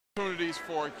Opportunities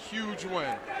for a huge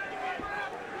win.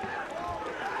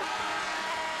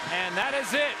 And that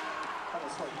is it.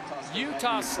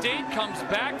 Utah State comes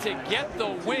back to get the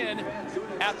win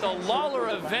at the Lawler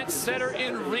Event Center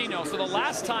in Reno. So the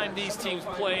last time these teams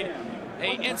played,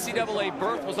 a NCAA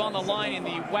berth was on the line in the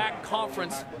WAC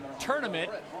conference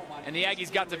tournament, and the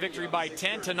Aggies got the victory by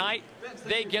 10. Tonight,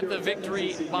 they get the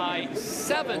victory by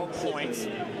 7 points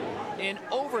in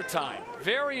overtime.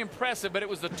 Very impressive, but it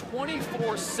was the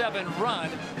 24-7 run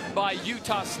by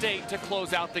Utah State to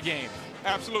close out the game.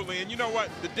 Absolutely, and you know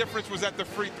what? The difference was at the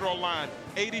free throw line.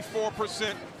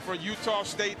 84% for Utah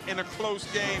State in a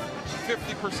close game,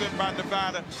 50% by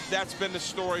Nevada. That's been the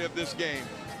story of this game.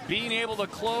 Being able to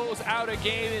close out a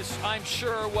game is, I'm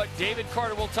sure, what David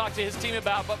Carter will talk to his team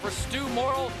about. But for Stew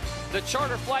Morrill, the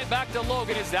charter flight back to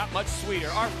Logan is that much sweeter.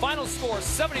 Our final score,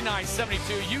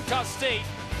 79-72, Utah State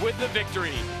with the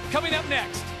victory. Coming up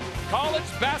next, college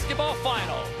basketball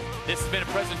final. This has been a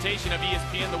presentation of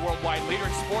ESPN, the worldwide leader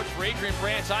in sports. For Adrian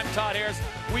Branch, I'm Todd Ayers.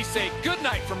 We say good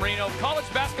night from Reno. College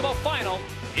basketball final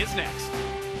is next.